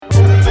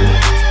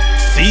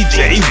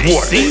DJ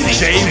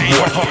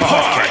Ward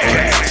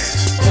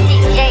Podcast.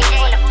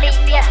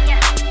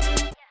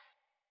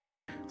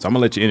 So I'm gonna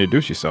let you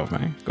introduce yourself,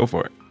 man. Go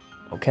for it.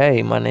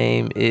 Okay, my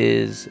name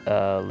is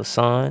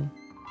Lasan.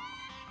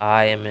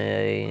 I am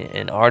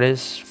an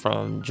artist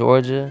from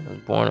Georgia. I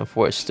was born in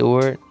Fort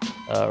Stewart,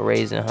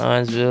 raised in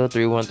Hinesville,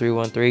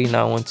 31313,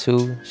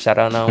 912. Shout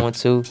out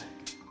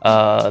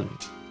 912.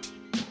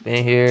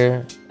 Been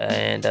here,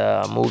 and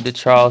I moved to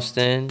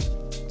Charleston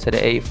to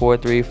the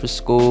 843 for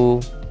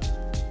school.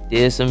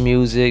 Did some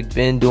music,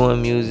 been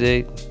doing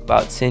music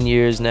about 10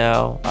 years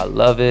now. I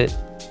love it,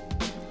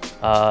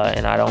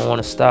 and I don't want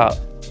to stop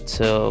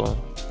until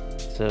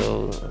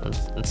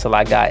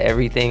I got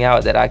everything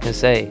out that I can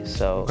say.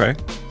 So Okay.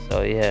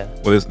 So yeah.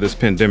 Well, this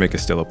pandemic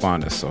is still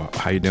upon us. So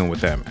how you doing with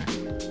that, man?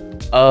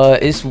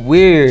 It's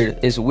weird.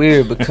 It's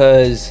weird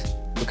because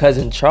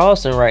in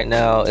Charleston right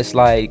now, it's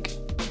like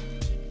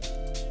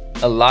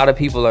a lot of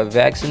people are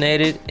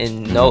vaccinated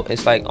and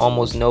it's like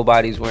almost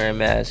nobody's wearing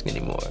masks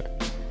anymore.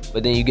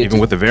 But then you get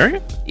with the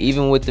variant?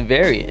 Even with the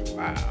variant.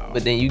 Wow.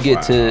 But then you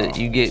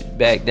get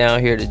back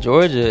down here to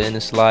Georgia and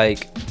it's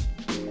like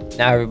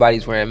now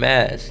everybody's wearing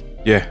masks.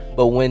 Yeah.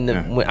 But when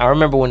I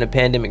remember when the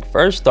pandemic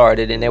first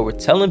started and they were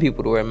telling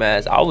people to wear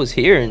masks, I was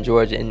here in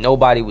Georgia and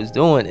nobody was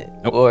doing it.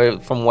 Nope. Or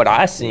from what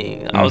I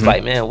seen, I was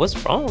like, man, what's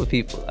wrong with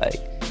people?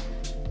 Like,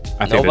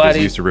 I think they're just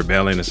used to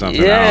rebelling or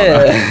something.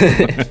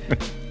 Yeah.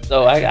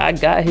 So I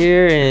got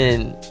here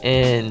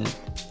and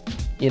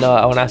you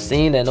know, when I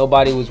seen that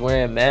nobody was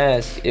wearing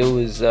masks, it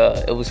was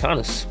kind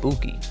of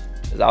spooky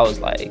because I was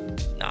like,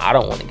 nah, I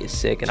don't want to get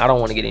sick and I don't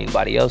want to get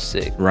anybody else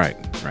sick. Right.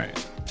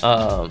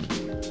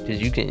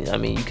 Because you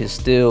can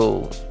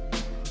still,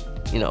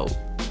 you know,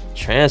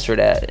 transfer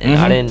that.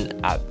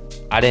 And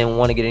I didn't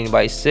want to get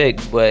anybody sick,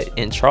 but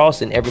in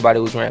Charleston, everybody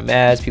was wearing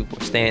masks. People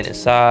were staying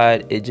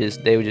inside. They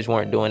just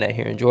weren't doing that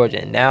here in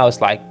Georgia. And now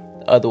it's like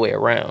the other way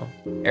around.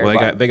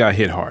 Well, they got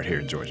hit hard here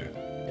in Georgia.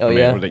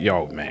 Yeah.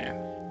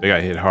 They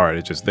got hit hard.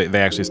 It's just they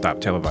actually stopped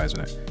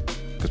televising it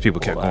because people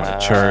kept going to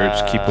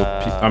church.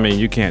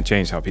 You can't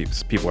change how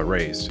people are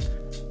raised.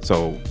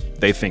 So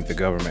they think the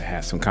government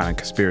has some kind of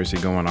conspiracy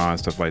going on,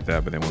 stuff like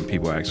that. But then when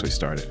people actually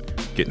started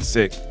getting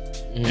sick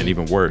and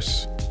even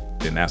worse,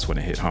 then that's when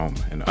it hit home.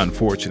 And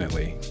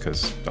unfortunately,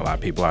 because a lot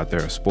of people out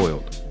there are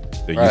spoiled,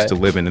 they're used to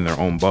living in their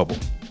own bubble,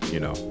 you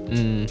know.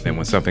 And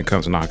when something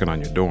comes knocking on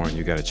your door and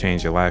you got to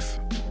change your life,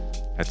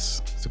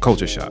 it's a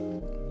culture shock.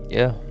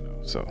 Yeah.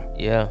 So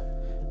yeah,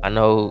 I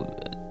know.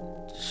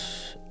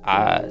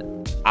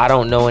 I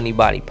don't know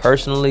anybody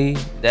personally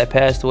that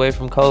passed away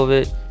from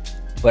COVID,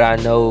 but I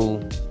know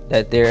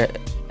that there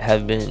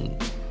have been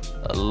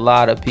a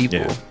lot of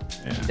people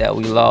that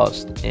we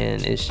lost,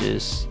 and it's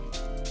just,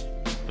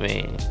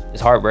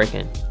 it's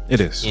heartbreaking.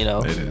 It is. You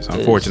know, it is.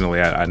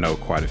 Unfortunately, I know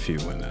quite a few,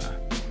 and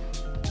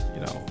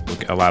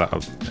a lot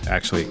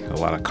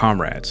of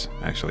comrades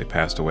actually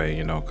passed away.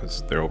 You know,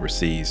 because they're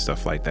overseas,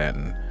 stuff like that,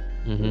 and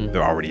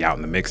they're already out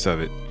in the mix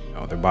of it. You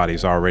know, their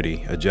body's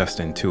already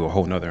adjusting to a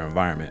whole nother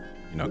environment.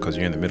 You know, because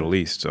you're in the Middle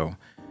East, so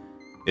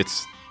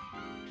it's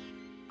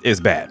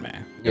bad,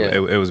 man. Yeah.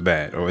 It was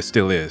bad, or it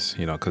still is,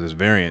 you know, because it's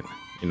variant.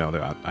 You know,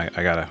 I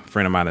got a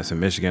friend of mine that's in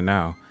Michigan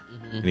now,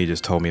 and he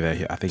just told me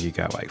that I think he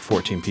got like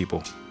 14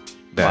 people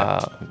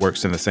that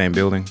works in the same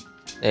building.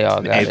 They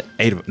all got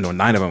it.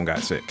 9 of them got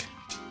sick.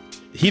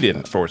 He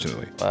didn't,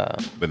 fortunately. Wow.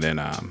 But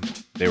then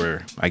they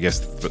were, I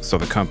guess, so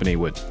the company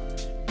would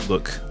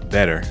look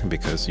better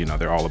because, you know,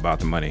 they're all about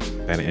the money,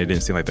 and it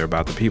didn't seem like they're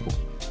about the people.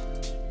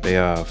 They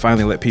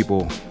finally let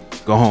people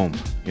go home,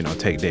 you know,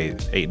 take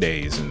 8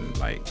 days, and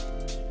like,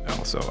 you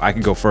know, so I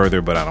can go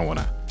further, but I don't want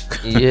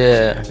to.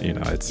 Yeah. You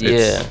know, it's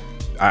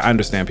I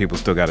understand people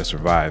still got to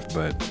survive,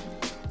 but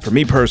for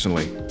me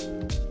personally,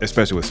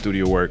 especially with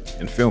studio work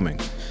and filming,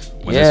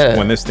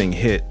 when this thing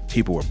hit,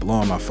 people were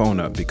blowing my phone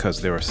up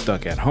because they were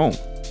stuck at home.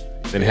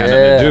 They didn't have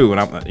nothing to do,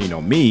 and I'm, you know,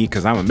 me,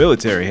 because I'm a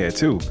military head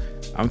too.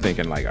 I'm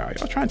thinking like, are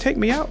y'all trying to take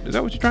me out? Is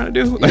that what you're trying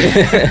to do? Like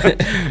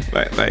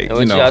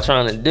what y'all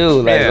trying to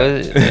do?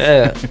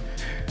 Like,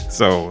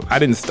 So I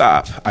didn't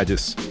stop. I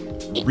just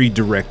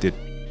redirected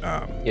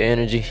your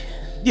energy.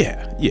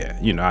 Yeah.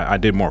 You know, I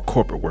did more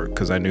corporate work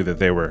because I knew that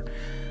they were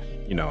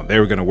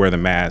going to wear the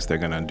mask. They're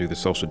going to do the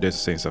social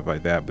distancing, stuff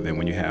like that. But then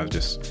when you have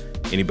just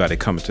anybody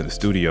coming to the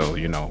studio,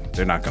 you know,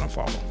 they're not going to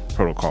follow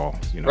protocol.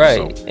 You know,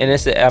 right. So. And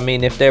if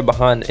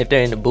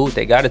they're in the booth,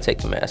 they got to take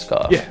the mask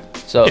off. Yeah.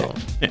 So.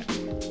 Yeah.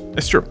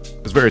 It's true.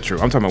 It's very true.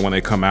 I'm talking about when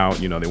they come out,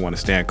 you know, they want to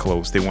stand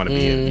close. They want to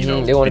be, you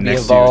know, they want to be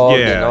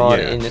involved and all.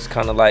 And it's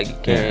kind of like you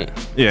can't.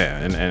 Yeah.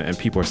 And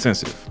people are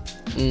sensitive.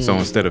 So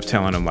instead of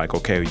telling them like,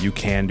 okay, you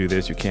can do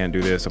this,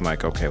 I'm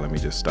like, okay, let me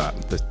just stop.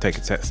 Let's take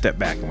a step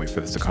back and wait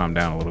for this to calm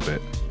down a little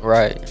bit.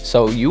 Right.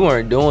 So you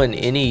weren't doing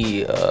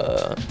any.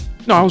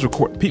 No, I was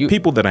recording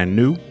people that I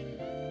knew.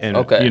 And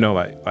you know,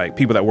 like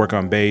people that work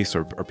on base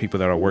or people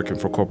that are working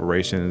for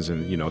corporations,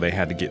 and you know, they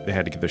had to get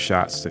their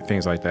shots,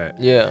 things like that.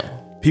 Yeah.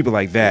 People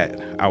like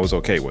that, I was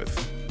okay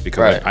with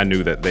because I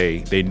knew that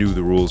they knew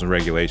the rules and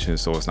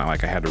regulations, so it's not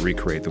like I had to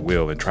recreate the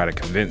wheel and try to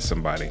convince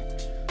somebody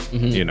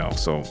You know,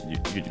 so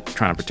you're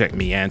trying to protect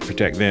me and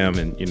protect them,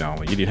 and you know,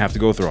 you didn't have to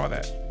go through all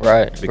that.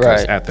 Right.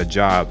 Because right. at the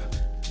job,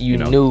 you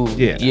know, knew.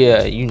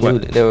 yeah. You knew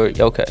that they were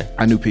okay.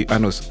 I knew people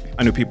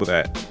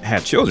that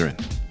had children,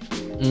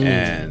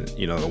 and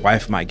you know, the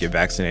wife might get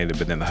vaccinated,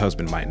 but then the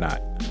husband might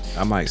not.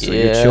 I'm like, so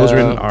your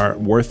children are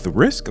worth the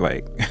risk,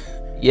 like.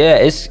 Yeah,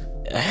 it's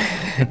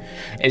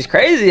it's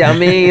crazy. I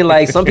mean,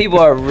 like some people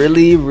are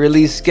really,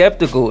 really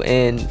skeptical,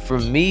 and for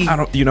me,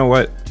 You know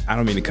what? I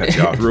don't mean to cut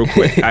you off real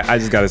quick. I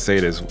just got to say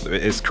this.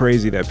 It's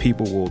crazy that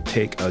people will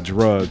take a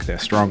drug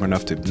that's strong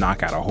enough to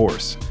knock out a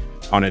horse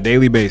on a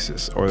daily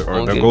basis, or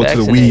they'll go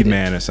to the weed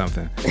man or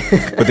something,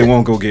 but they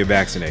won't go get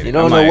vaccinated. You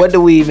don't know what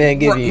the weed man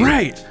give you.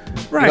 Right.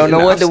 You don't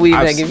know what the weed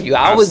man give you.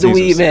 I was the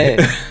weed man.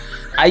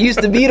 I used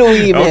to be the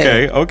weed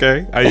man.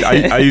 Okay.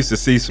 I used to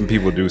see some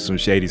people do some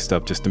shady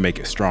stuff just to make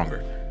it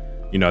stronger.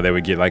 You know, they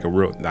would get like a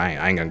real.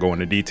 I ain't gonna go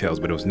into details,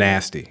 but it was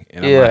nasty.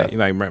 And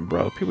I'm like,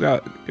 bro, people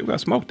got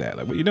smoked that.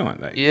 Like, what you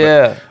doing? Like,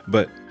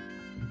 But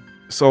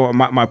so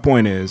my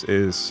point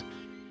is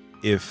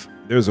if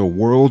there's a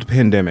world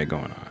pandemic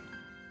going on,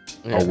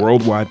 a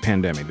worldwide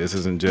pandemic. This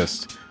isn't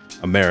just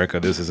America.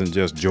 This isn't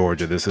just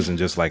Georgia. This isn't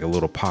just like a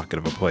little pocket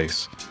of a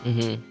place.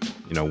 You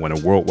know, when a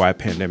worldwide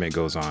pandemic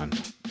goes on,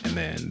 and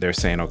then they're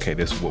saying, okay,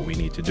 this is what we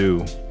need to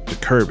do to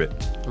curb it.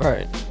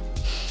 Right.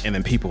 And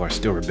then people are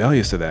still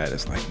rebellious to that.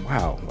 It's like,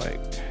 wow, like,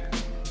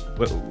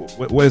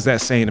 what is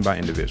that saying about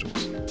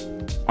individuals?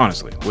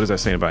 Honestly, what is that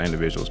saying about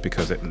individuals?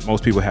 Because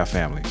most people have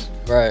families.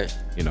 Right.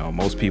 You know,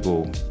 most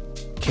people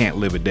can't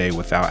live a day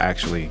without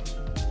actually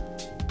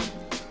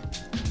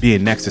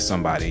being next to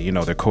somebody. You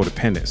know, they're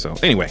codependent. So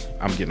anyway,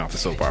 I'm getting off the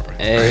soap opera.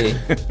 Hey,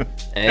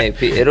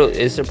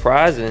 it's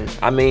surprising.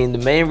 I mean, the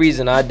main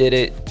reason I did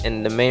it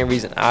and the main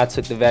reason I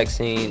took the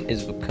vaccine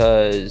is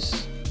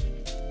because,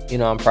 you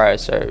know, I'm prior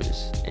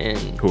service.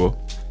 And cool.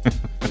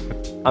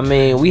 I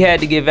mean, we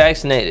had to get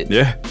vaccinated.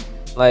 Yeah.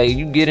 Like,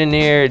 you get in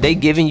there, they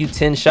giving you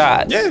 10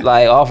 shots. Yeah.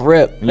 Like, off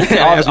rip.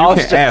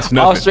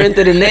 Off strength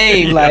of the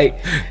name. Yeah.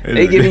 Like,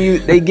 they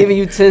giving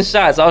you 10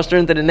 shots off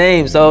strength of the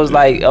name. So it was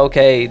like,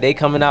 okay, they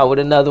coming out with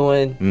another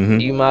one.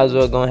 You might as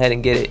well go ahead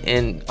and get it.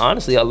 And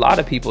honestly, a lot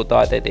of people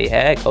thought that they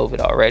had COVID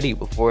already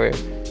before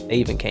they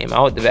even came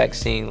out with the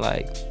vaccine.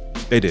 Like,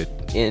 they did.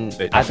 And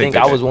I think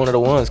I was one of the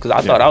ones because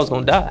I thought I was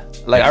gonna die.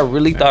 Like, I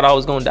really thought I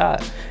was gonna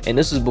die. And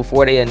this was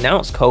before they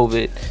announced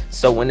COVID.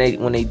 So when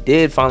they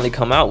did finally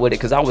come out with it,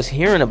 because I was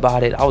hearing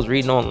about it, I was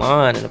reading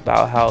online and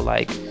about how,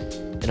 like,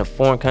 in a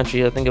foreign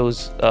country, I think it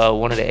was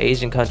one of the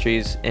Asian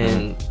countries,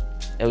 and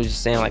it was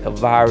just saying like a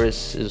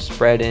virus is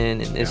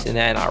spreading and this and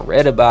that. And I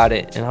read about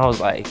it and I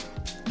was like,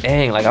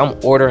 dang, like I'm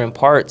ordering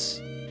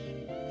parts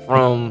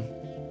from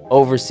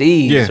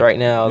overseas right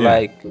now.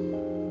 Like,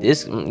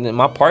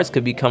 my parts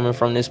could be coming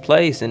from this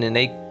place and then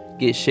they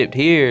get shipped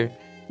here.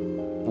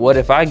 What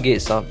if I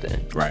get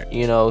something? Right.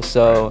 You know,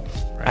 so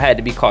I had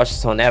to be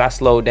cautious on that. I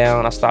slowed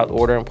down. I stopped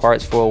ordering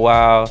parts for a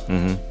while.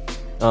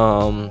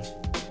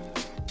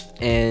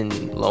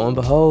 And lo and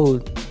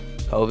behold,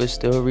 COVID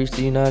still reached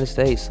the United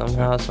States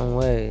somehow, some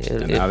way.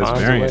 It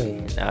finds a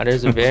way. Now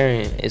there's a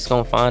variant. It's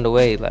gonna find a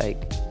way.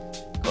 Like,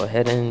 go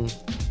ahead and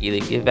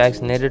either get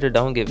vaccinated or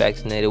don't get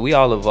vaccinated. We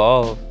all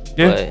evolve.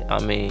 But I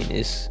mean,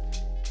 it's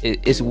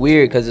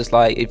weird because it's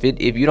like if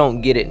you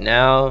don't get it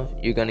now,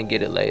 you're gonna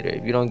get it later.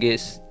 If you're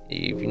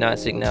not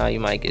sick now,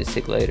 you might get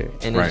sick later.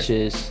 And it's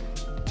just,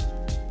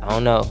 I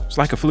don't know. It's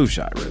like a flu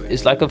shot, really.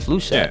 It's like a flu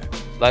shot. Yeah.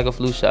 It's like a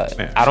flu shot.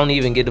 Yeah. I don't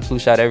even get the flu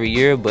shot every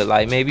year, but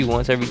like maybe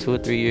once every 2 or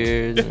 3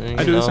 years. Yeah,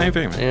 I do the same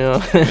thing, man. You know?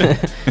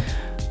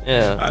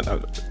 Yeah.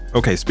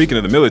 Okay, speaking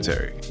of the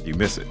military, do you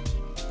miss it?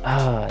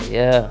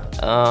 Yeah.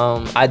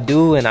 I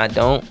do and I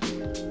don't.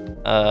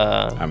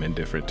 I'm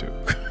indifferent too.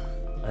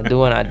 I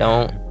do and I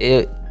don't.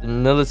 The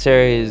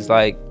military is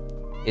like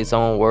its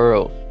own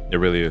world. It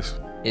really is.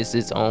 It's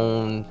its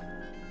own.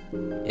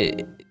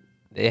 The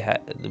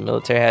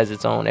military has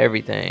its own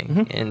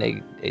everything, and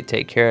they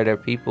take care of their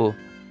people.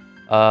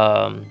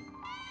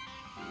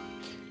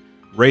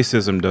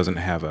 Racism doesn't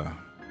have a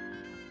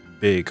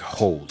big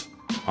hold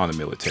on the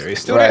military.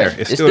 It's still Right. there.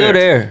 It's still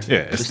there. Yeah,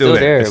 it's still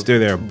there. It's still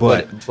there,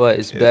 but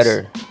it's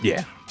better.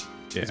 Yeah.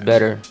 It's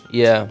better.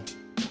 Yeah.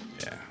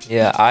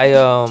 Yeah. I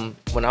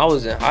when I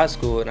was in high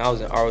school and I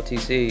was in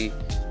JROTC,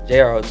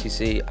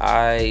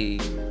 I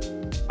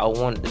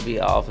wanted to be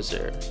an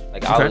officer.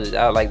 Like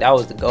that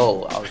was the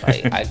goal. I was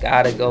like, I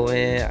gotta go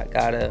in. I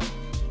gotta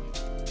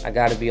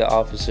be an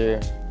officer.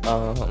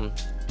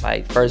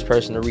 Like first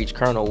person to reach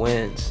colonel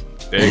wins.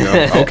 There you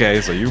go. Okay,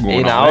 so you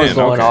going all I was in.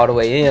 going all the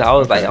way in. I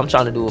was like, I'm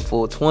trying to do a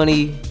full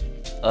 20.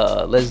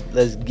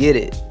 Let's get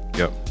it.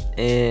 Yep.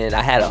 And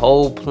I had a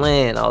whole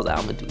plan. I was like,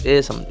 I'm gonna do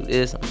this. I'm gonna do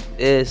this. I'm gonna do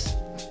this.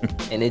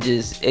 And it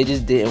just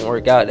didn't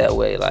work out that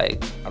way.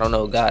 Like, I don't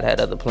know, God had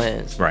other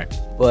plans. Right.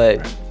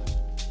 But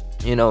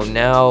you know,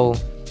 now,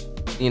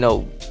 you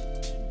know,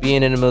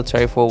 being in the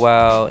military for a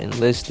while,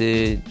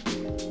 enlisted,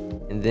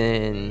 and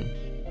then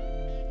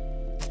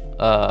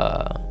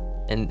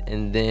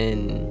and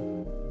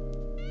then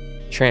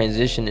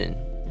transitioning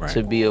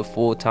to be a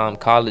full-time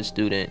college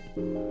student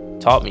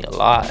taught me a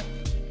lot.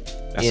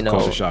 That's you a know,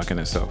 culture shock in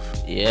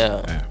itself.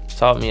 yeah,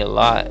 taught me a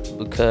lot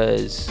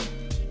because,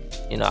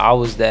 you know,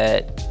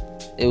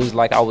 it was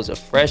like I was a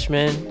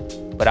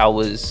freshman, but I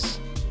was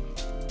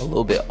a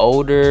little bit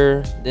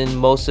older than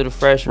most of the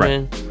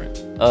freshmen. Right.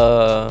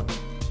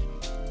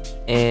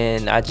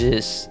 And I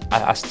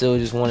still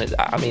just wanted,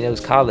 I mean, it was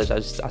college. I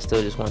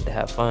still just wanted to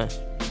have fun.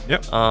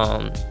 Yep.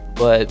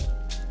 But,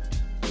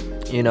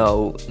 you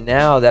know,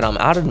 now that I'm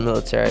out of the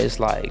military, it's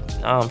like,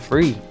 nah, I'm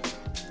free.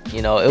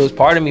 You know, it was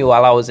part of me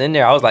while I was in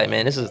there. I was like,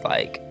 man, this is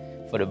like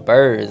for the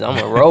birds. I'm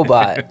a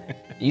robot.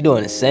 You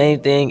doing the same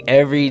thing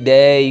every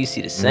day. You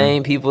see the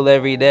same people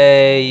every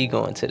day. You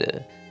going to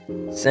the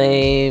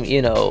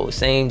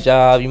same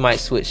job. You might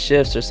switch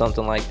shifts or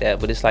something like that,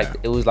 but it's like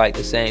it was like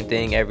the same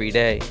thing every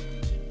day.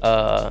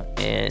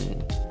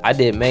 And I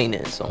did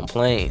maintenance on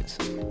planes.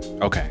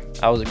 Okay.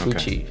 I was a crew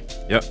chief.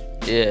 Yep.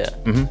 Yeah.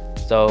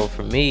 So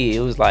for me,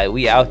 it was like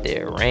we out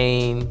there,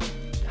 rain,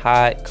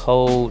 hot,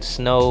 cold,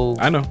 snow.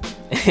 I know.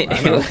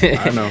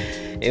 I know.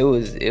 It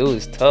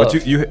was tough.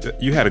 But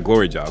you had a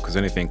glory job because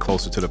anything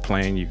closer to the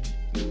plane, you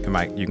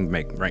can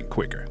make rank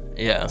quicker.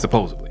 Yeah.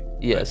 Supposedly.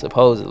 Yeah,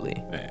 supposedly.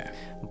 Yeah.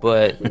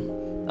 But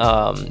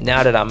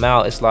now that I'm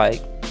out, it's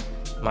like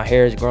my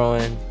hair is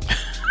growing.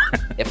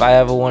 If I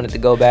ever wanted to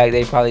go back,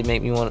 they probably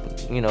make me want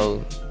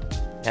to,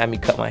 have me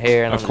cut my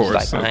hair, and I'm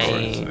just like,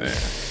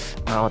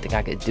 I don't think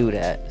I could do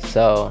that.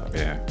 So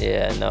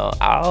yeah, no,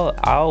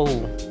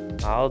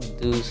 I'll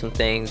do some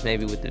things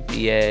maybe with the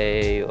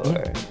VA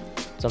or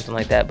something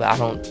like that, but I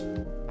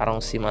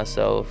don't see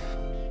myself.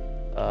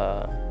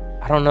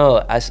 I don't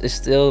know. It's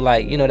still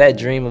like, that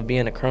dream of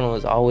being a colonel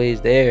is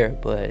always there,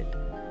 but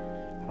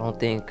I don't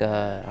think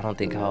I'll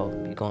be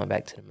going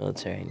back to the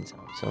military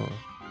anytime soon.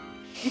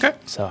 Okay.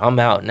 So I'm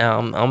out now.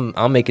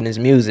 I'm making this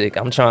music.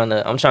 I'm trying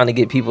to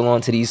get people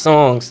onto these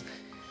songs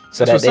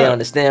so that they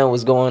understand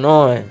what's going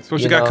on. So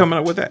what you got coming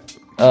up with that?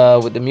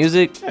 With the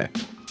music? Yeah.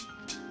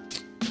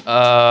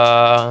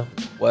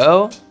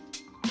 Well,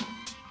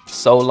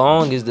 So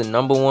Long is the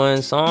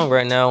 #1 song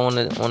right now on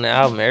the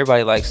album.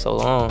 Everybody likes So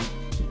Long.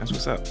 That's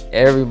what's up.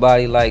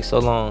 Everybody likes So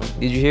Long.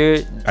 Did you hear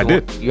it? I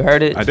did. You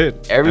heard it? I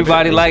did.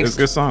 Everybody likes. It's a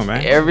good song,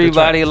 man.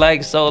 Everybody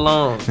likes So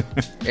Long.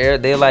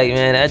 They like,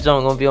 man, that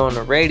joint gonna be on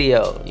the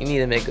radio. You need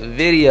to make a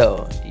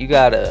video. You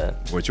gotta.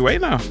 What you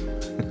waiting on?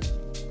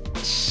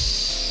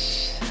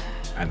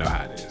 I know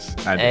how it is.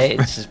 Hey,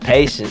 it's just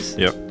patience.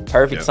 Yep.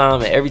 Perfect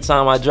timing. Every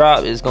time I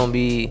drop, it's gonna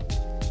be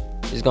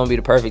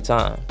the perfect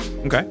time.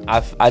 Okay.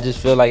 I just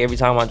feel like every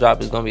time I drop,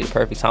 it's gonna be the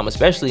perfect time,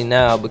 especially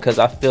now because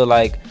I feel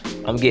like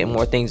I'm getting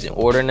more things in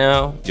order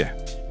now. Yeah.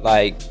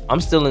 Like, I'm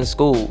still in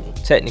school,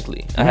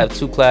 technically. I have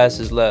 2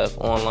 classes left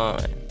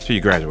online. Till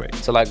you graduate.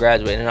 Till I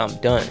graduate, and I'm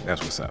done.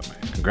 That's what's up, man.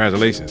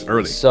 Congratulations,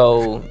 early.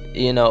 So,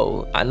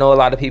 I know a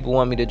lot of people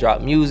want me to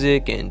drop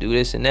music and do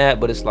this and that,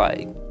 but it's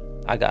like,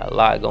 I got a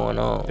lot going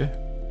on. Yeah.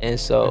 And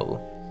so,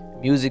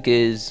 music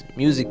is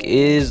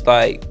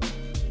like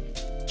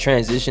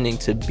transitioning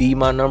to be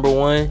my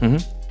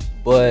 #1,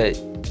 but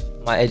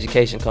my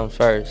education comes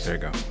first. There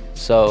you go.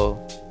 So,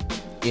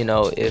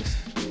 if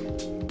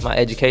my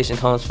education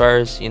comes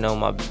first,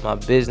 my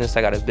business,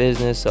 I got a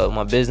business, so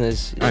my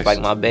business is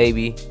like my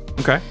baby.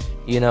 Okay.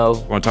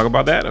 Want to talk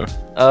about that? Or?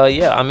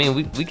 Yeah, I mean,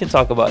 we can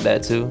talk about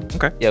that too.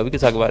 Okay. Yeah, we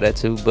can talk about that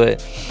too,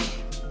 but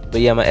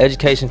yeah, my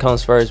education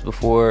comes first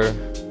before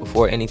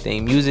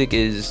anything. Music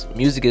is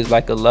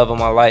like a love of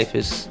my life.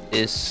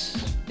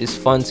 It's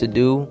fun to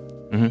do,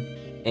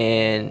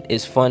 and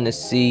it's fun to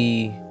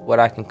see what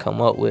I can come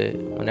up with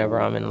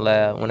whenever I'm in the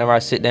lab. Whenever I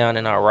sit down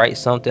and I write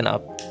something, I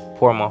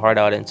pour my heart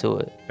out into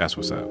it. That's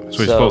what's up. That's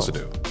what you're supposed to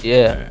do.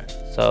 Yeah.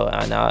 So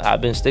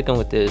I've been sticking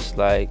with this.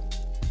 Like,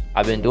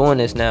 I've been doing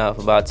this now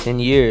for about 10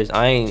 years.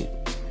 I ain't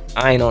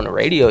on the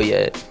radio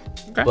yet,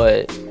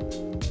 but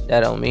that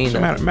don't mean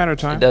nothing. It's a matter of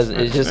time. It doesn't.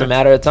 It's just a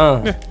matter of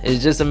time. Yeah.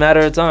 It's just a matter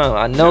of time.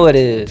 I know it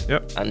is.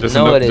 Yep. I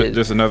know it is.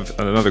 Just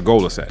another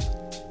goal to set.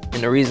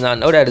 And the reason I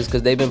know that is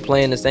because they've been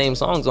playing the same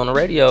songs on the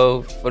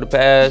radio for the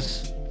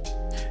past.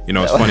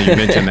 It's funny you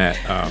mentioned that.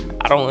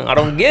 I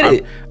don't get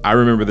it. I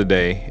remember the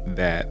day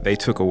that they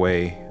took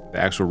away the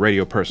actual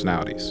radio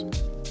personalities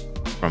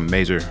from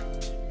major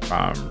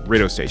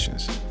radio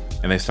stations,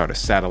 and they started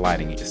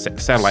satelliting.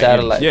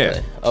 Yeah.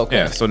 Play. Okay.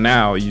 Yeah. So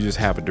now you just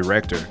have a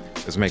director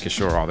that's making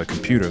sure all the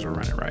computers are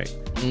running right,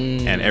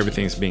 and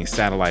everything's being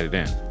satellited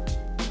in.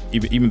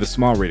 Even the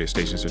small radio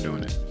stations are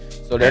doing it.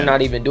 So they're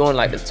not even doing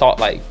like the talk,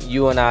 like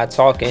you and I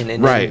talking,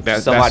 and then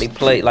somebody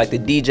play, like the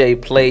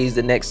DJ plays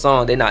the next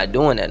song. They're not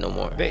doing that no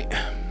more.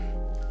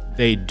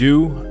 They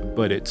do,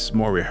 but it's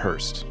more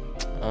rehearsed.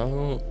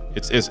 Oh.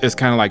 It's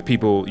kind of like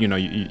people,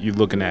 you're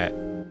looking at,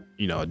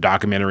 a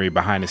documentary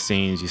behind the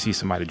scenes. You see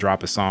somebody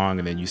drop a song,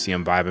 and then you see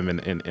them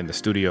vibing in the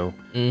studio.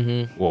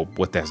 Mm-hmm. Well,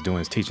 what that's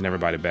doing is teaching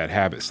everybody bad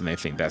habits, and they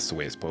think that's the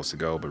way it's supposed to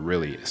go. But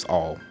really, it's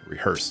all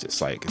rehearsed.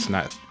 It's like it's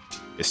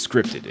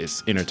scripted.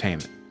 It's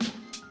entertainment.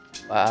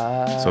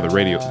 Wow. So the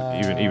radio,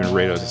 even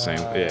radio's the same.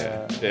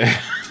 Yeah.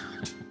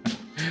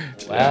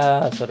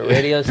 Wow. So the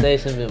radio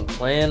station been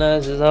playing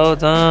us this whole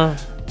time.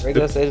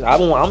 Radio station. I've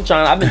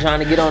been trying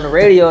to get on the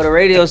radio. The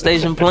radio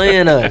station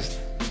playing us.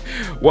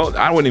 Well,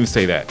 I wouldn't even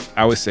say that.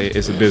 I would say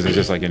it's a business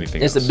just like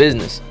anything It's else. a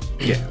business.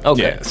 Yeah.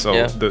 Okay. Yeah. So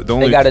yeah. the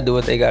only they got to do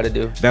what they got to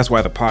do. that's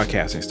why the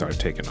podcasting started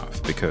taking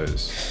off,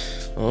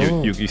 because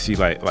you see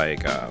like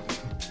the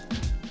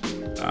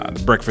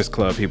Breakfast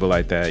Club, people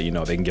like that, you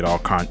know, they can get all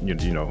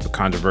the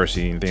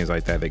controversy and things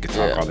like that. They can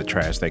talk all the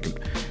trash. They can,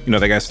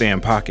 they got to stay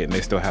in pocket, and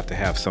they still have to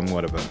have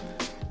somewhat of a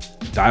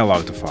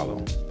dialogue to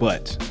follow.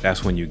 But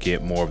that's when you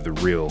get more of the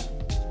real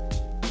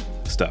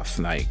stuff.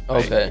 Like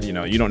you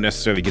don't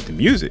necessarily get the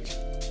music,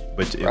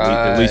 but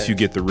at least you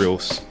get the real,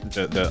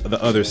 the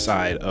other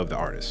side of the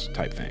artist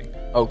type thing.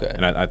 Okay.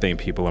 And I think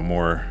people are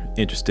more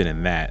interested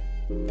in that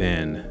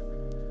than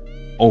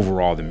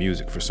overall the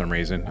music for some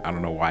reason. I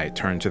don't know why it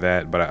turned to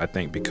that, but I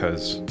think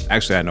because,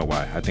 actually I know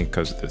why. I think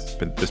because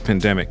this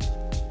pandemic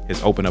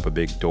has opened up a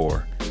big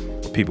door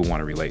where people want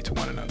to relate to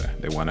one another.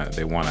 They want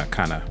to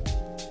kind of,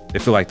 they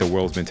feel like the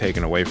world's been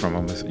taken away from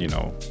them,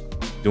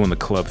 doing the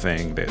club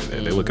thing. They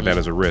look at that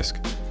as a risk.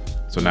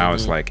 So now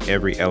it's like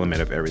every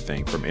element of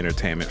everything, from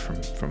entertainment,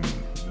 from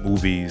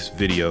movies,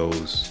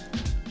 videos,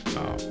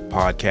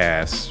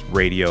 podcasts,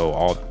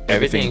 radio,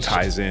 everything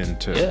ties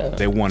into,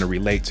 they want to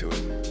relate to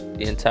it.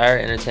 The entire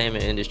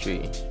entertainment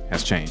industry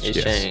has changed.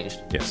 It's changed.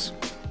 Yes.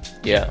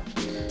 Yeah.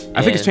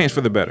 I think it's changed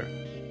for the better.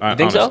 You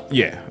think so?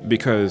 Yeah,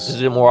 because...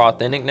 Is it more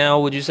authentic now,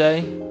 would you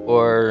say?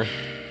 Or...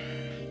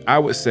 I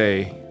would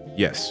say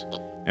yes.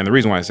 And the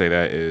reason why I say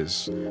that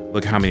is,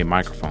 look at how many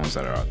microphones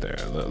that are out there.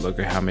 Look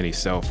at how many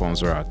cell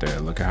phones are out there.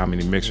 Look at how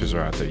many mixers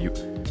are out there.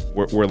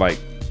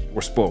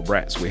 We're spoiled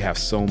brats. We have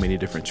so many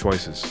different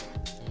choices.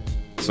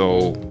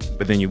 So,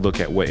 but then you look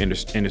at what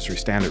industry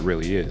standard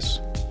really is.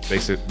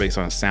 Based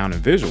on sound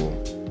and visual,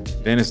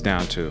 then it's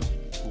down to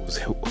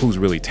who's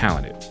really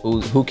talented.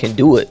 Who can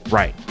do it.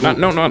 Right. Not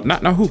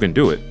who can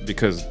do it,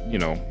 because,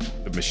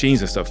 the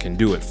machines and stuff can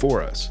do it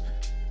for us.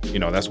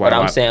 That's why. But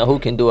I'm saying who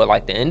can do it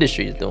like the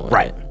industry is doing.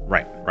 Right.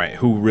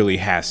 Who really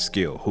has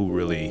skill, who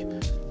really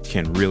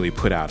can really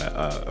put out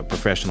a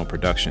professional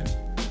production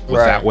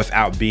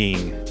without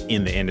being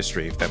in the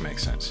industry, if that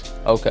makes sense.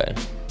 Okay.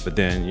 But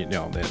then,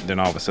 then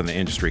all of a sudden the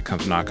industry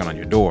comes knocking on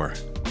your door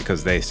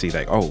because they see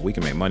like, oh, we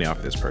can make money off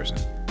of this person.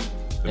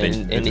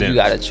 And then you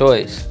got a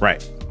choice.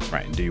 Right.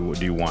 Do you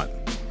want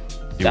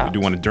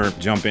to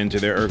jump into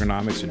their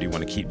ergonomics, or do you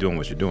want to keep doing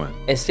what you're doing?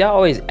 And see, I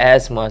always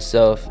ask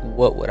myself,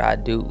 what would I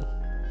do?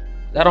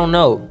 I don't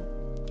know.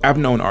 I've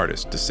known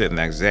artists to sit in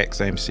the exact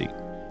same seat,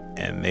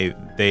 and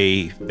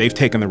they've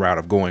taken the route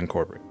of going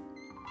corporate.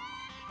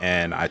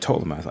 And I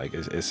told them, I was like,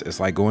 it's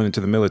like going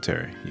into the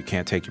military. You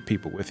can't take your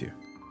people with you.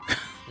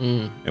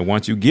 And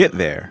once you get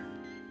there,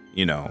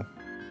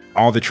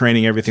 all the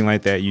training, everything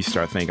like that, you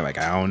start thinking like,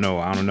 I don't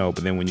know.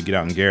 But then when you get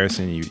out in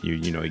garrison, you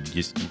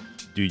just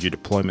do your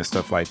deployment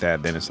stuff like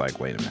that. Then it's like,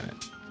 wait a minute,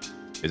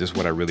 is this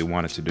what I really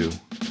wanted to do?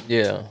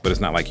 Yeah. But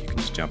it's not like you can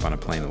just jump on a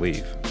plane and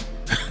leave.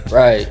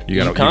 Right. You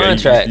got a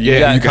contract. You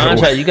got a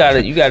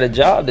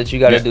job that you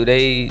got to do.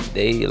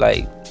 They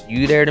like,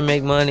 you there to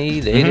make money.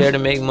 They there to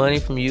make money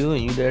from you,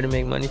 and you there to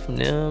make money from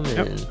them.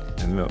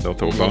 And they'll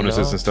throw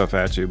bonuses and stuff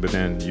at you. But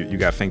then you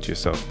got to think to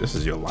yourself, this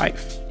is your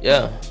life.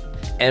 Yeah.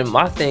 And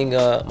my thing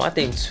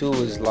too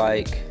is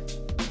like,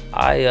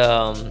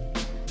 I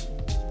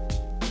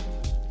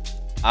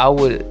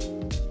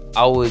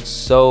would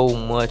so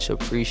much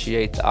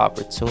appreciate the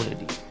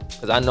opportunity,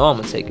 because I know I'm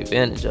gonna take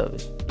advantage of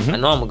it. I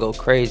know I'm gonna go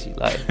crazy.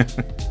 Like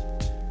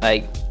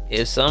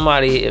if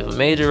a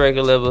major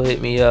record label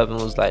hit me up and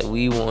was like,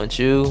 we want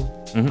you,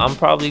 I'm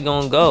probably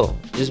gonna go,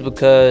 just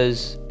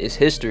because it's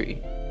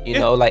history.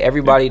 Like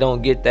everybody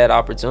don't get that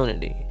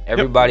opportunity.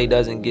 Everybody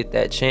doesn't get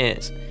that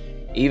chance.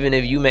 Even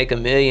if you make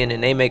 $1 million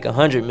and they make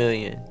 100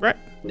 million, right?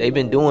 They've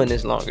been doing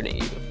this longer than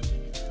you.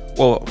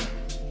 Well,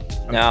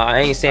 now I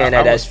ain't saying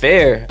that's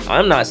fair.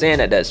 I'm not saying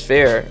that's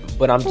fair,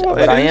 but I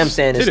am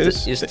saying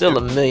it's still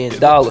 $1 million.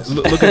 But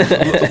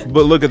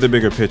look at the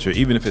bigger picture.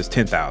 Even if it's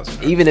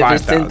 10,000, even if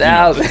it's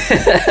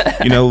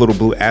 10,000, a little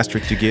blue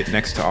asterisk you get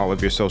next to all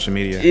of your social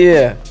media.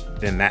 Yeah.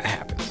 Then that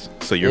happens.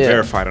 So you're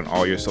verified on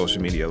all your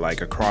social media,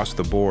 like across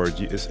the board.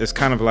 It's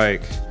kind of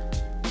like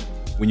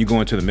when you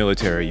go into the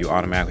military, you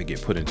automatically get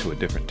put into a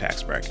different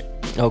tax bracket.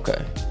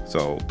 Okay.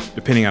 So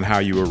depending on how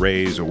you were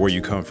raised or where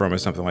you come from or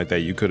something like that,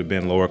 you could have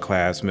been lower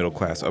class, middle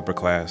class, upper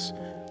class.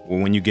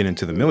 Well, when you get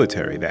into the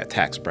military, that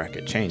tax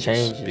bracket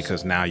changes.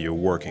 Because now you're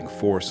working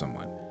for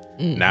someone.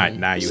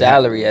 Now you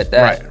salary at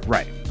that.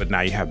 Right. But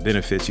now you have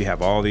benefits. You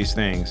have all these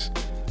things.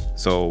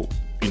 So,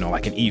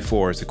 like an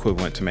E4 is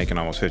equivalent to making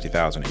almost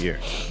 $50,000 a year.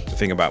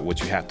 Think about what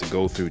you have to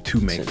go through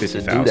to make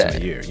 $50,000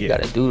 a year. Yeah. You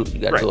gotta do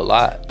a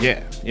lot.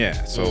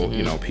 Yeah.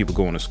 So, people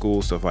going to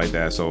school, stuff like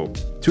that. So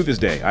to this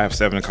day, I have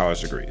 7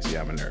 college degrees.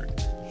 Yeah, I'm a nerd.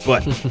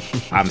 But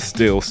I'm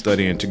still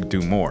studying to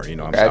do more.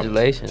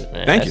 Congratulations,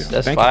 man. Thank you.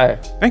 That's fire.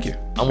 Thank you.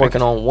 I'm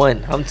working on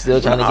one. I'm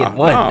still trying to get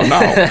one.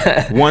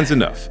 No. One's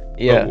enough.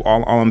 Yeah. But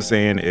all I'm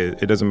saying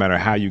is, it doesn't matter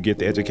how you get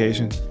the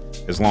education,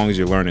 as long as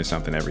you're learning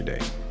something every day.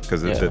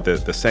 Because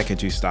the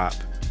second you stop,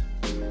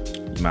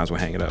 you might as well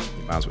hang it up.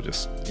 You might as well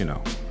just,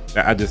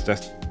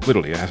 that's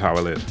literally, that's how I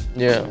live.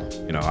 Yeah.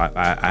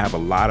 I have a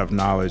lot of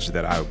knowledge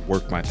that I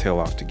worked my tail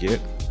off to get.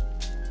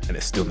 and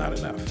it's still not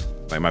enough.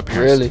 Like my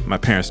parents, Really? my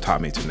parents taught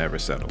me to never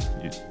settle.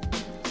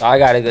 So I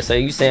gotta go. So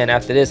you saying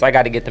after this, I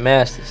gotta get the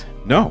master's?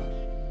 No,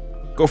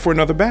 go for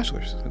another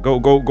bachelor's.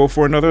 Go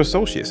for another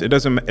associate's. It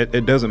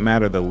doesn't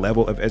matter the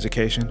level of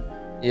education.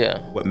 Yeah.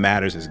 What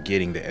matters is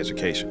getting the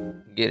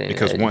education. Getting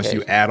Because the once you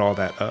education. add all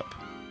that up,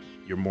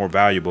 you're more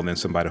valuable than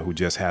somebody who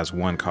just has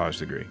one college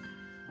degree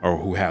or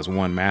who has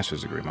one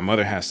master's degree. My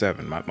mother has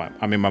 7.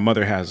 My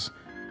mother has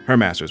her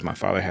master's. My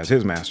father has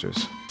his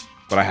master's,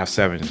 but I have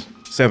seven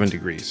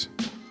degrees.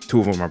 3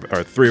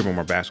 of them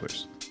are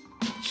bachelors.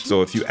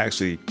 So if you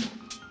actually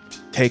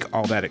take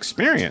all that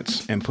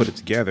experience and put it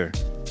together,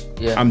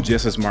 Yeah. I'm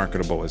just as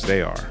marketable as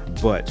they are,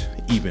 but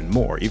even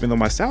more. Even though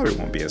my salary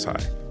won't be as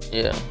high,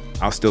 Yeah.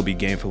 I'll still be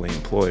gainfully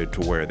employed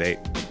to where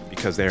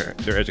because their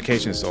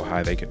education is so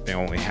high, they can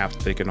only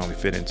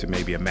fit into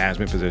maybe a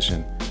management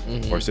position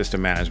or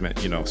system management,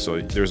 so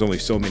there's only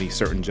so many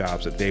certain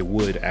jobs that they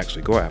would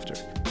actually go after.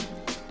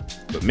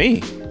 But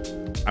me,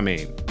 I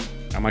mean,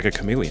 I'm like a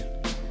chameleon.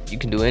 You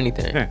can do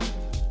anything. Yeah.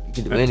 You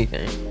can do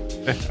anything.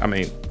 I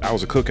mean, I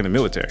was a cook in the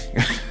military.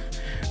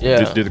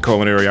 Yeah. did the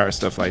culinary art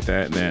stuff like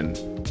that,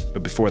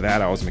 but before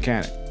that, I was a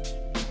mechanic.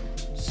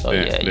 So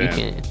Then- yeah, you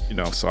then,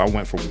 can so I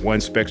went from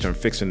one spectrum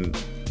fixing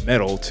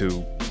metal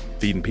to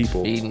feeding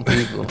people, feeding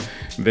people.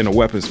 then a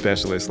weapons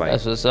specialist. Like,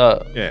 That's what's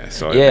up. yeah,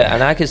 so Yeah,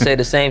 and I could say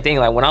the same thing.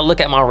 Like when I look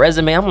at my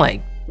resume, I'm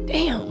like,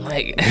 damn,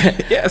 like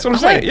yeah, that's what I'm I'm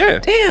saying. like, Yeah,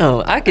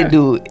 damn, I could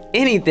do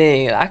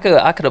anything. I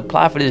could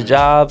apply for this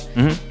job,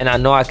 and I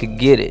know I could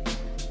get it.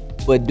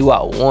 But do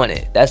I want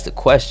it? That's the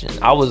question.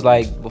 I was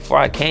like, before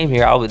I came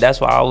here,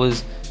 that's why I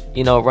was,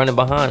 running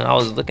behind. And I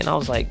was looking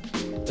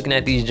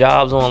at these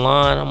jobs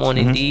online. I'm on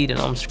Indeed, and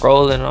I'm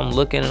scrolling, and I'm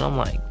looking, and I'm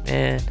like,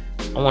 man,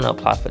 I want to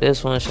apply for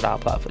this one. Should I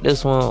apply for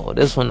this one? Or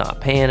this one not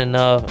paying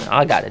enough? And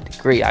I got a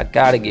degree. I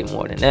got to get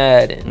more than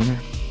that.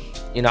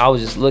 And, I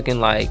was just looking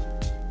like,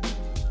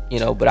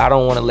 but I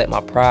don't want to let my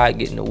pride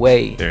get in the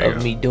way There you of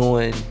go. me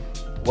doing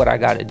what I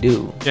got to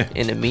do Yeah.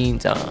 in the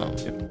meantime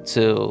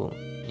till,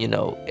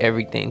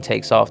 everything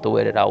takes off the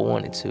way that I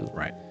want it to.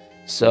 right.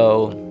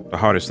 So, The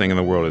hardest thing in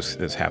the world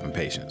is having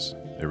patience.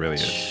 It really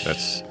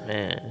is.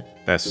 man,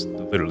 That's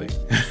literally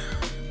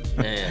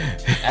man.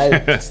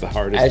 that's the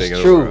hardest That's thing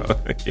in true. the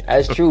world. Yeah.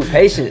 That's true.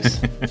 Patience.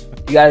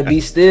 You gotta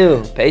be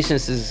still.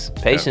 Patience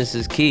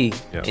is key.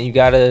 Yeah. And you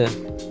gotta.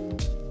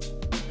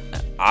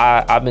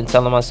 I've been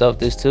telling myself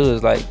this too.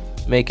 Is like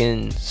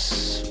making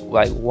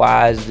like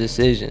wise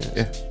decisions.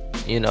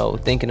 Yeah.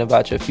 Thinking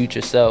about your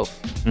future self.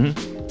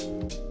 Mhm.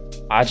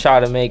 I try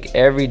to make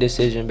every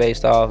decision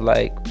based off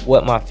like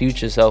what my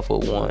future self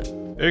would want,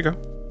 There you go.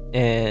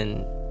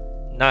 and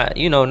not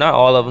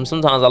all of them.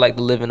 Sometimes I like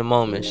to live in the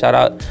moment. Shout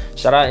out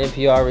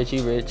NPR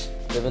Richie Rich.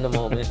 Live in the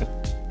moment.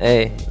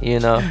 Hey,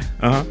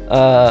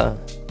 Uh-huh.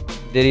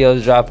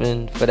 videos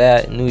dropping for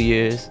that New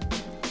Year's.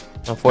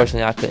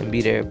 Unfortunately, I couldn't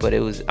be there, but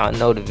I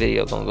know the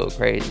video gonna go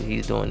crazy.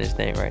 He's doing this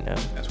thing right now.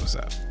 That's what's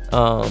up.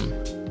 Um,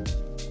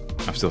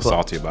 I'm still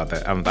salty about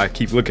that. I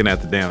keep looking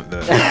at the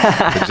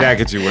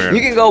jacket you wear.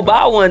 you can go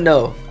buy one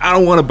though. I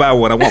don't want to buy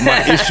one. I want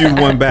my issue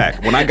one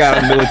back. When I got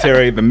in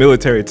the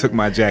military took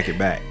my jacket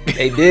back.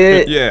 They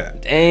did. Yeah.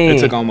 Dang. They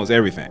took almost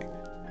everything.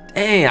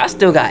 Dang, I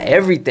still got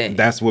everything.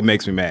 That's what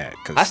makes me mad.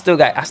 Cause I still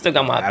got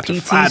my after PT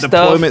 5 stuff.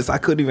 deployments, I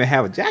couldn't even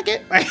have a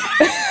jacket.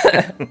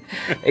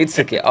 They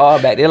took it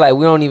all back. They're like,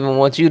 we don't even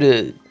want you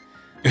to.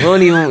 We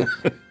don't even.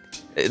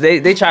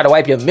 They try to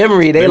wipe your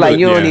memory. They like,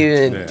 you don't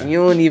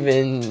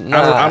even.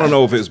 Nah. I don't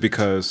know if it's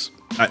because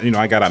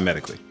I got out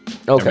medically.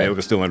 Okay. I mean, it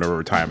was still under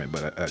retirement,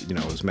 but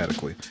it was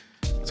medically.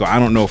 So I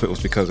don't know if it was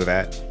because of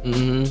that,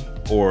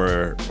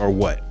 or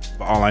what.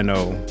 But all I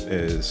know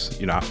is,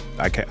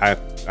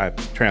 I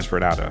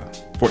transferred out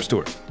of Fort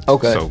Stewart.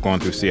 Okay. So going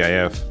through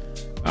CIF,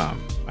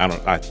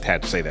 I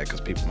had to say that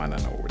because people might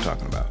not know what we're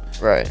talking about.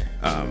 Right.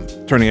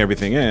 Turning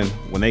everything in,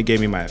 when they gave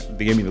me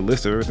the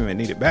list of everything they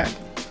needed back,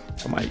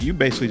 I'm like, you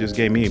basically just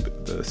gave me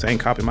the same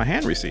copy of my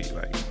hand receipt.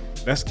 Like,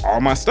 that's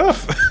all my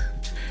stuff.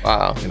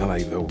 Wow. And I'm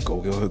like, oh, go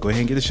ahead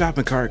and get a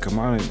shopping cart. Come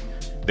on. And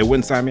they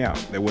wouldn't sign me out.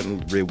 They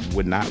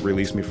would not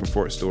release me from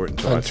Fort Stewart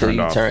until I turned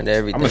you off. turned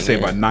everything I'm gonna say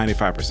in. about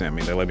 95%. I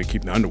mean, they let me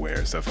keep the underwear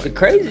and stuff like The that.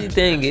 crazy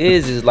thing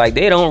is like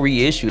they don't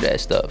reissue that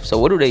stuff. So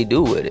what do they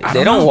do with it?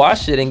 They don't know.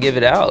 wash it and give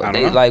it out. I don't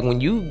They know. like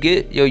when you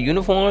get your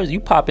uniforms, you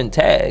pop in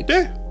tags.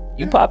 Yeah.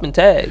 You pop in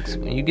tags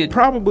when you get.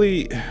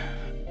 Probably,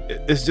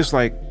 it's just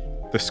like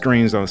the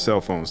screens on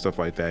cell phones, stuff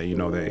like that.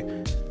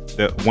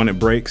 When it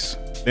breaks,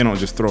 they don't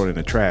just throw it in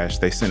the trash.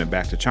 They send it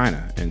back to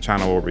China, and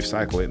China will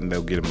recycle it, and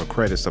they'll get them a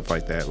credit, stuff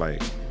like that,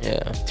 like Yeah.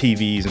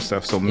 TVs and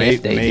stuff. So If maybe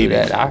they do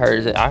that, I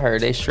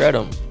heard they shred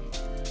them,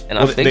 and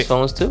I Well, fix they-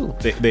 phones too.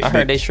 they- I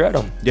heard they shred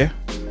them. Yeah.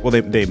 Well,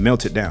 they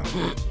melt it down,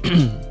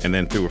 and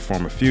then through a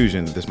form of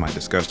fusion, this might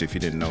disgust you if you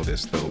didn't know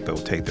this. They'll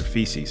take their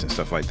feces and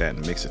stuff like that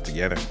and mix it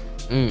together,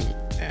 and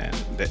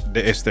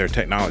it's their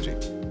technology.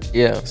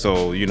 Yeah.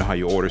 So you know how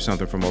you order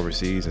something from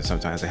overseas, and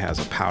sometimes it has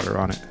a powder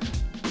on it.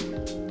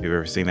 You've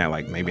ever seen that,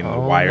 like maybe in the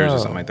Oh, wires no. or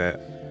something like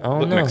that? I don't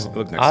Look know. next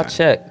I'll time.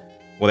 check.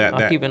 Well,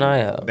 I'll keep an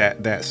eye out.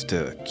 That's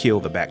to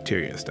kill the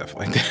bacteria and stuff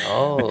like that.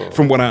 Oh.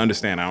 From what I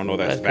understand, I don't know if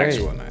that's That's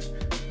factual or not.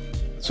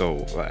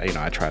 So,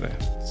 I try to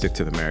stick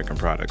to the American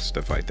products,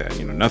 stuff like that.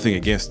 Nothing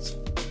against,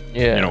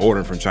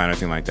 ordering from China or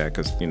anything like that,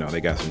 because,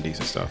 they got some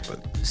decent stuff. But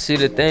see,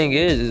 the thing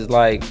is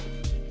like,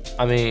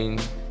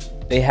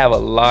 they have a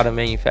lot of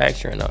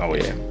manufacturing up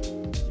there.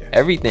 Yeah.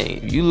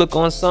 Everything. If you look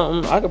on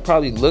something, I could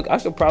probably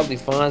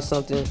find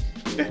something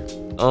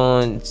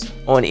on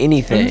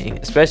anything,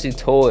 especially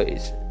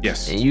toys.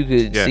 Yes. And you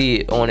could see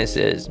it on it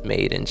says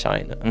made in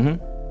China.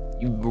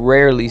 Mm-hmm. You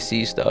rarely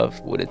see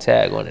stuff with a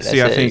tag on it that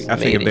See, I says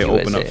think if they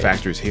USA. open up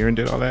factories here and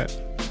did all that,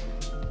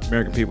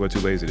 American people are too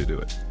lazy to do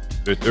it.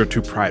 They're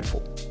too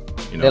prideful.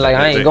 They're like,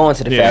 I ain't going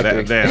to the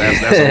factory.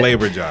 That's a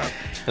labor job.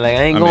 Like,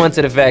 I ain't going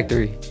to the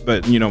factory.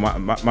 But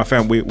my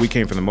family, we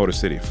came from the Motor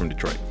City, from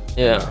Detroit.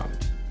 Yeah.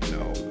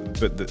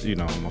 But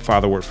my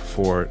father worked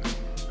for Ford,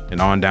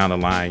 and on down the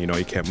line,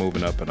 he kept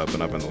moving up and up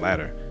and up in the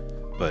ladder.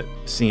 But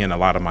seeing a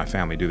lot of my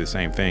family do the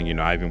same thing,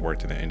 I even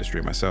worked in the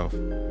industry myself.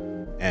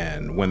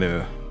 And when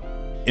the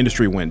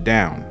industry went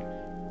down,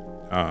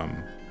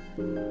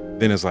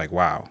 then it's like,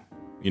 wow,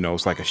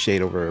 it's like a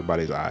shade over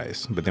everybody's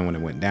eyes. But then when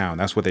it went down,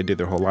 that's what they did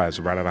their whole lives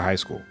right out of high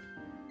school.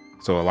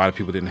 So a lot of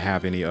people didn't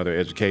have any other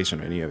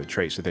education or any other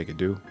traits that they could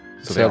do.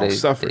 So they all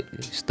suffered.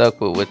 They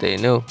stuck with what they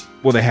knew.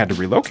 Well, they had to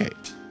relocate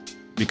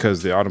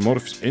because the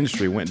automotive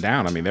industry went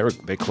down.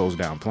 They closed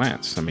down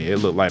plants. It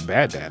looked like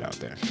Bad Dad out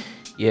there.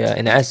 Yeah,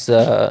 and that's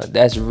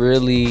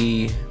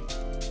really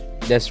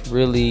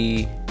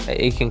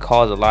it can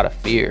cause a lot of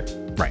fear.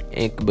 Right.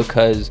 And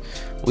because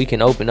we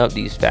can open up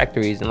these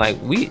factories, and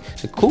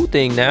the cool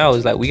thing now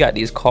is we got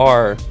these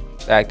car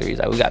factories.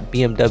 We got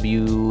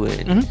BMW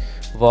and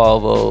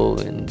Volvo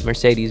and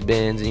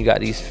Mercedes-Benz, and you got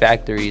these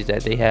factories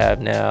that they have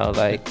now.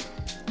 I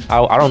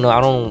don't know. I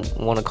don't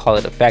want to call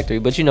it a factory,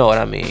 but you know what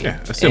I mean. Yeah,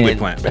 assembly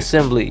plant.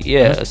 Basically.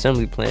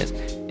 Assembly plants.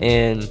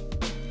 And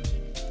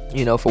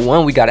for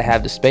one, we got to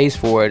have the space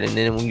for it, and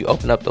then when you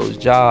open up those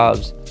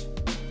jobs,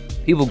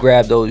 people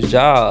grab those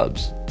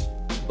jobs.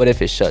 But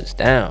if it shuts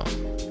down,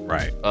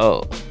 right?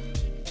 Oh,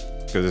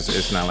 because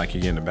it's not like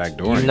you're getting a back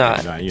door. You're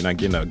not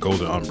getting a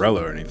golden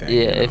umbrella or anything.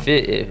 Yeah,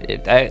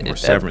 if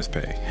severance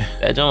pay.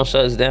 That joint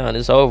shuts down,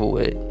 it's over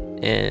with.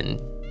 And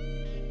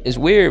it's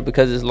weird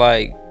because it's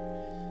like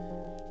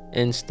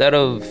instead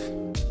of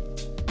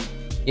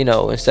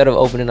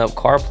opening up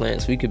car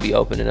plants, we could be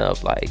opening up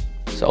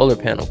solar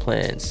panel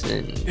plants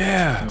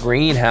and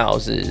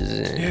greenhouses.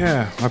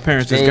 And my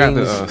parents just got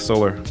the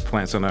solar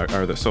plants on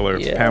or the solar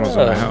panels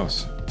on their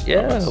house.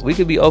 Yeah, we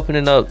could be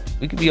opening up,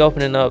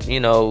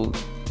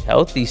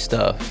 healthy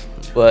stuff.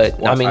 But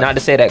not to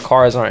say that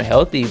cars aren't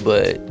healthy,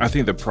 but I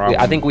think the problem.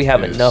 I think we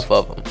have enough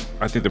of them.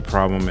 I think the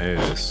problem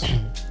is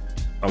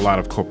a lot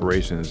of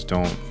corporations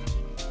don't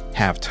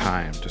have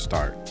time to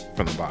start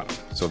from the bottom,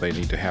 so they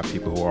need to have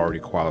people who are already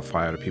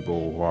qualified or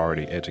people who are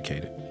already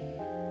educated.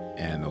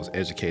 And those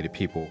educated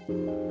people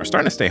are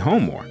starting to stay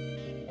home more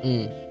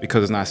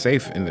because it's not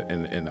safe in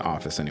the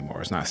office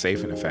anymore. It's not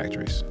safe in the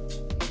factories.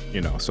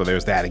 So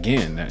there's that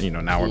again.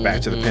 Now we're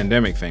back to the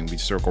pandemic thing. We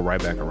circle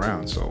right back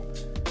around. So,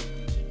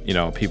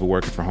 people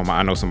working from home.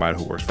 I know somebody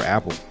who works for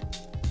Apple,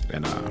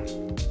 and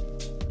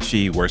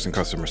she works in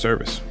customer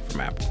service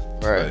from Apple.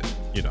 Right.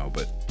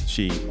 But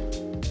she's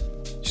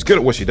good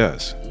at what she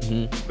does.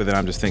 Mm-hmm. But then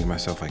I'm just thinking to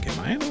myself, am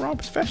I in the wrong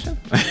profession?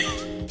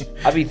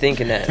 I be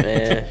thinking that,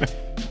 man.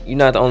 You're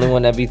not the only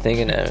one that be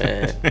thinking that,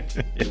 man.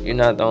 You're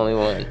not the only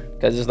one.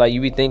 Because it's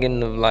you be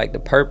thinking of the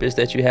purpose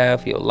that you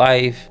have for your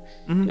life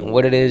and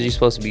what it is you're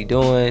supposed to be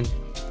doing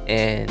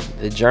and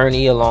the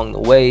journey along the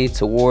way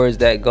towards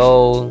that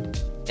goal.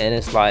 And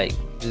it's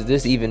does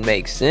this even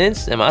make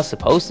sense? Am I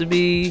supposed to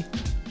be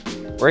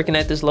working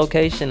at this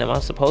location? Am I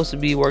supposed to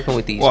be working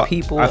with these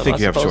people? I think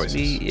you have choices.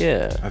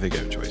 I think you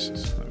have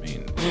choices.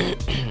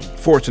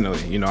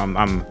 Fortunately,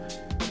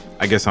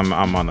 I guess I'm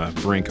on the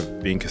brink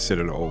of being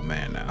considered an old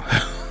man now.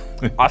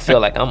 I feel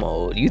like I'm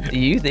old. You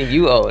think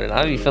you old, and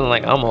I be feeling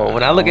like I'm old.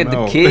 When I look at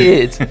the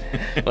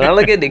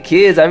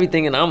kids, I be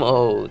thinking I'm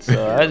old.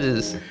 So I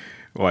just.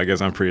 Well, I guess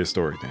I'm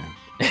prehistoric then.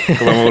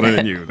 Because I'm older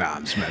than you. Nah,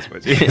 I'm just messing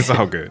with you. It's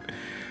all good.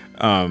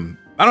 I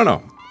don't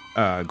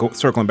know.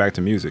 Circling back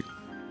to music.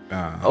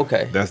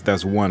 Okay.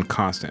 That's one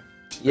constant.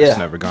 That's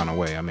never gone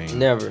away.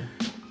 Never.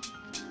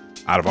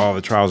 Out of all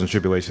the trials and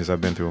tribulations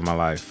I've been through in my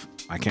life,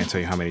 I can't tell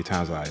you how many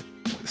times I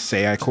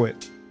say I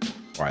quit,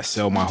 or I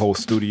sell my whole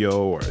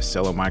studio, or I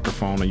sell a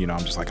microphone, and I'm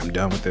just I'm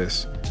done with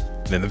this.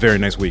 And then the very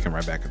next week, I'm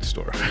right back at the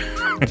store,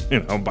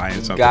 buying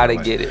something. Gotta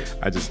get it.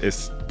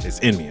 It's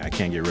in me. I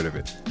can't get rid of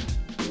it.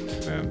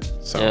 And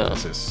so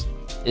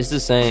it's the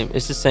same.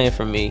 It's the same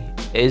for me.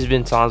 It's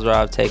been times where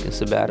I've taken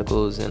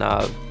sabbaticals and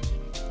I've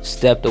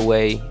stepped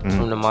away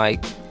from the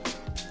mic.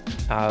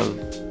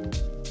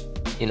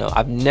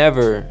 I've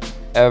never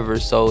ever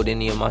sold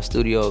any of my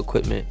studio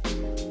equipment,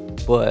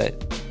 but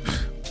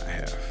I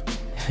have.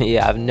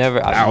 Yeah, I've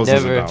never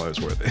thousands of dollars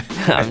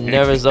worth. I've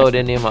never sold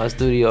any of my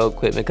studio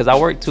equipment because I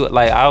worked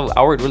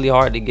I worked really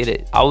hard to get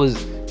it. I was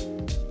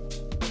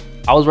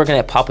working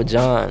at Papa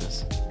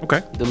John's.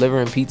 Okay.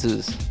 Delivering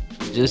pizzas.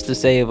 just to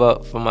save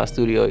up for my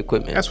studio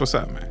equipment. That's what's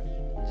up, man.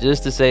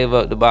 Just to save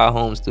up to buy a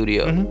home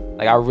studio.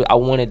 Like I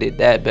wanted it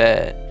that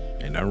bad.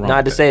 Ain't nothing wrong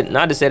Not with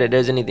to say that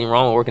there's anything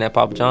wrong with working at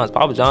Papa John's.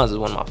 Papa John's is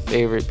one of my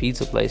favorite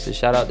pizza places.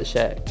 Shout out to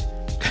Shaq.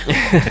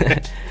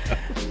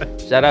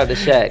 Shout out to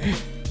Shaq.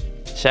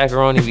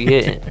 Shaqaroni be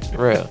hitting,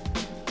 for real.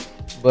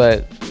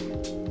 But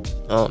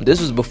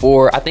this was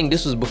before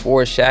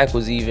Shaq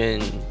was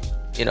even,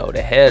 you know,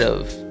 the head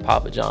of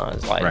Papa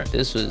John's. Like Right.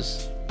 this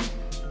was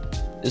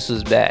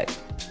back.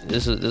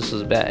 This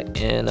was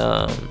back. And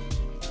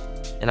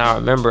I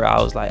remember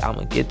I was like, I'm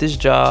gonna get this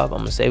job. I'm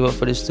gonna save up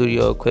for the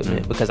studio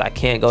equipment because I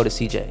can't go to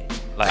CJ.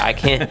 Like I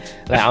can't.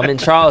 Like I'm in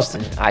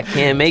Charleston. I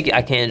can't make it.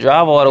 I can't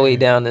drive all the way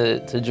down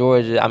to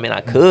Georgia. I mean,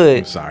 I could.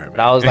 I'm sorry, but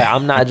I was like,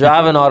 I'm not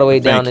driving all the way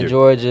down to you.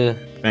 Georgia.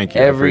 Thank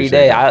you. I Every appreciate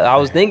day. it. I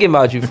was thinking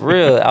about you for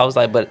real. I was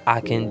like, but I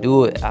can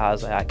do it. I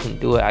was like, I can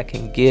do it. I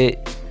can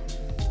get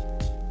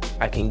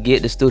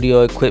the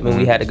studio equipment.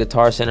 We had a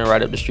Guitar Center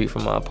right up the street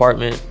from my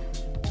apartment.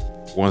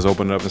 One's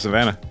opening up in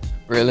Savannah.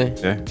 Really?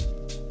 Yeah.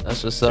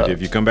 That's what's up.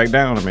 If you come back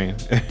down, I mean.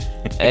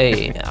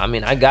 Hey, I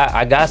mean, I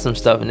got some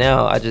stuff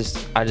now. I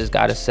just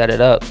gotta set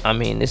it up. I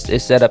mean,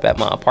 it's set up at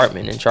my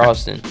apartment in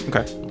Charleston.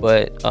 Okay.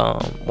 But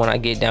when I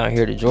get down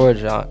here to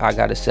Georgia, I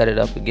gotta set it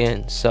up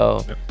again.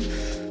 So,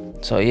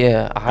 so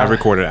yeah. I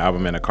recorded an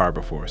album in a car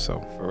before, so.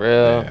 For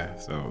real. Yeah.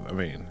 So I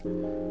mean,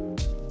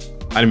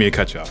 I didn't mean to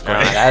cut you off.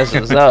 Nah, that's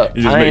what's up.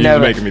 you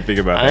just making me think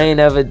about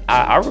that.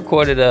 I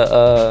recorded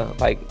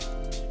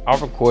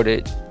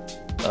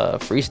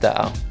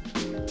freestyle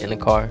in the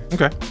car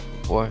Okay.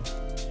 before.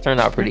 Turned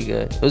out pretty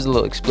good. It was a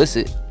little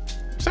explicit.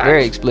 Sorry.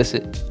 Very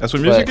explicit. That's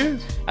what music but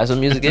is. That's what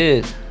music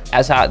is.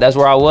 That's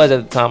where I was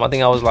at the time. I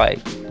think I was like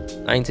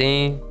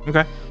 19.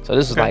 Okay. So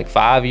this was Okay. like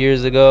 5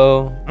 years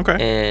ago. Okay.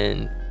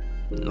 And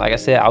like I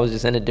said, I was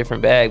just in a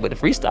different bag. But the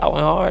freestyle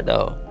went hard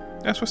though.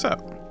 That's what's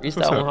up.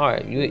 Freestyle went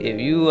hard. If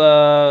you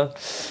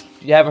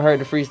haven't heard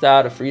the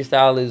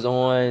freestyle is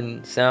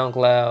on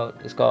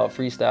SoundCloud. It's called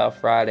Freestyle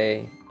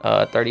Friday.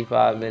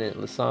 35-minute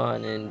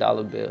Lasan and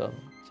Dollar Bill.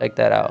 Check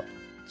that out.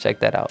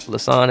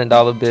 Lasan and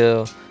Dollar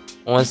Bill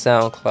on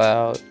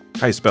SoundCloud.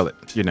 How you spell it?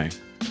 Your name?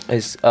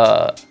 It's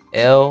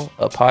L''SONNE.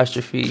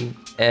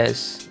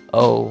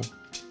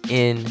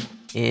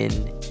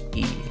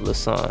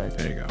 Lasan.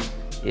 There you go.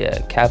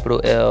 Yeah,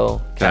 capital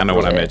L. I know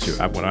when I met S. you.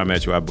 When I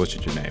met you, I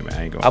butchered your name.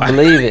 I ain't gonna. I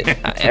believe it.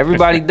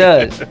 Everybody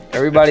does.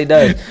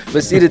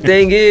 But see, the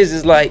thing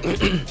is like,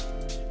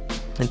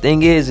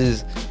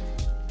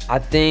 I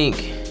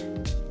think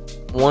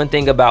one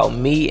thing about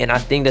me, and I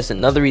think that's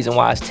another reason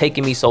why it's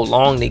taking me so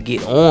long to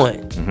get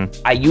on.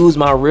 I use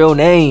my real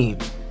name.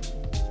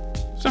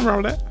 Something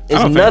wrong with that?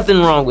 There's nothing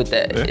wrong with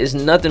that. Yeah. There's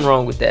nothing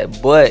wrong with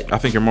that. But I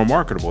think you're more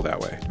marketable that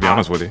way. To be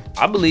honest with you.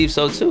 I believe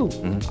so too.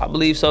 I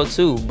believe so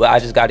too. But I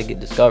just got to get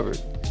discovered.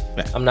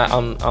 Yeah.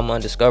 I'm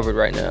undiscovered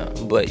right now.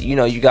 But you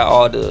know, you got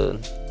all the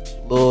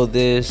little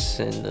this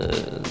and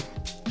the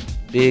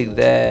big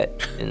that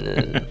and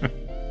the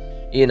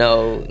you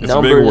know, It's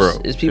numbers. a big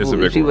world. It's people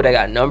It's a big that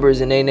got numbers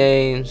in their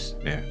names.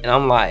 Yeah. And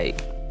I'm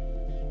like,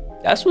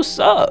 that's what's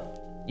up.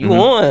 You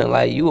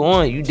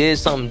you did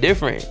something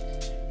different.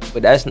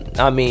 But that's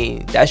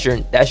your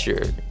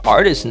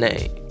artist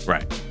name.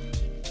 Right.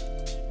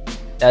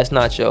 That's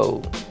not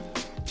your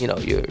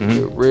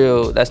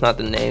real, that's not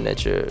the name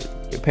that your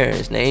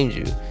parents named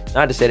you.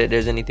 Not to say that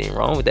there's anything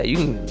wrong with that. You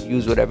can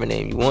use whatever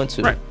name you want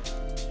to. Right.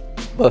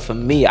 But for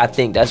me, I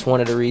think that's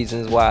one of the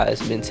reasons why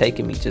it's been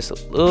taking me just a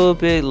little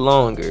bit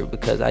longer,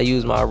 because I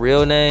use my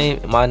real name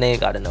and my name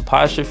got an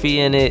apostrophe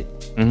in it.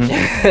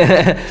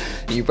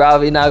 You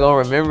probably not gonna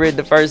remember it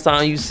the first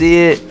time you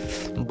see it,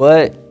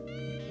 but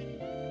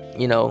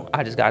you know,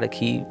 I just gotta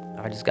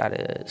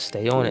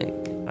stay on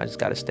it. I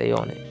gotta stay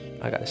on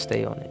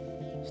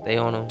it. Stay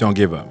on them. Don't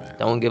give up, man.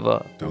 Don't give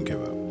up. Don't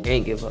give up.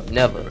 Can't give up.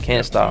 Never.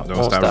 Can't stop. Don't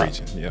Won't stop stop.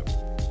 reaching. Yep.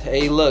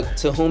 Hey, look,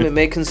 to whom it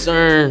may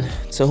concern,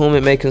 it's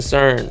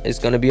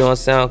going to be on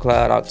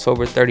SoundCloud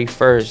October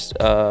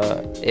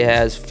 31st. It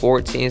has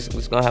 14, it's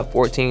going to have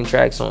 14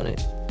 tracks on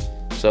it.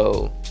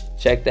 So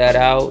check that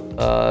out.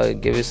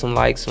 Give it some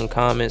likes, some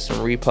comments, some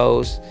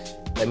reposts.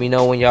 Let me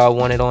know when y'all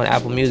want it on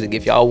Apple Music.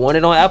 If y'all want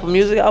it on Apple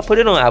Music, I'll put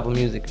it on Apple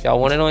Music. If y'all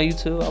want it on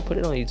YouTube, I'll put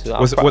it on YouTube.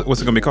 What's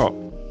it gonna be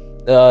called?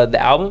 The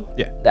album?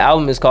 Yeah. The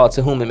album is called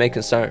To Whom It May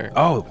Concern.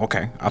 Oh,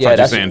 okay. I thought you were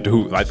that's- saying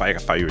who. I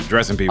thought you were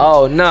addressing people.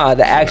 Oh, nah,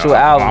 the actual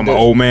album. I'm an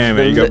old man,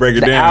 man. You gotta break it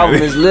the down. The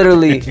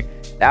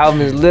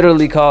album is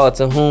literally called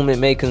To Whom It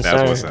May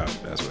Concern. That's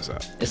what's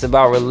up. It's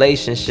about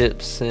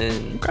relationships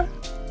and Okay.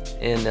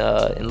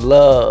 and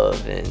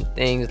love and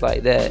things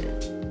like that.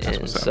 That's And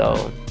what's up, so,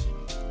 man.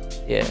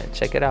 yeah,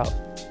 check it out.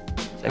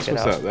 That's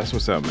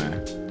what's up,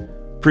 man.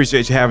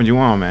 Appreciate you having you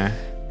on, man.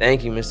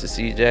 Thank you, Mr.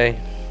 CJ.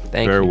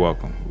 Thank Very you.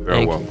 welcome. Very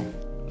Thank welcome. you.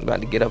 I'm about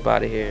to get up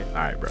out of here. All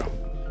right, bro.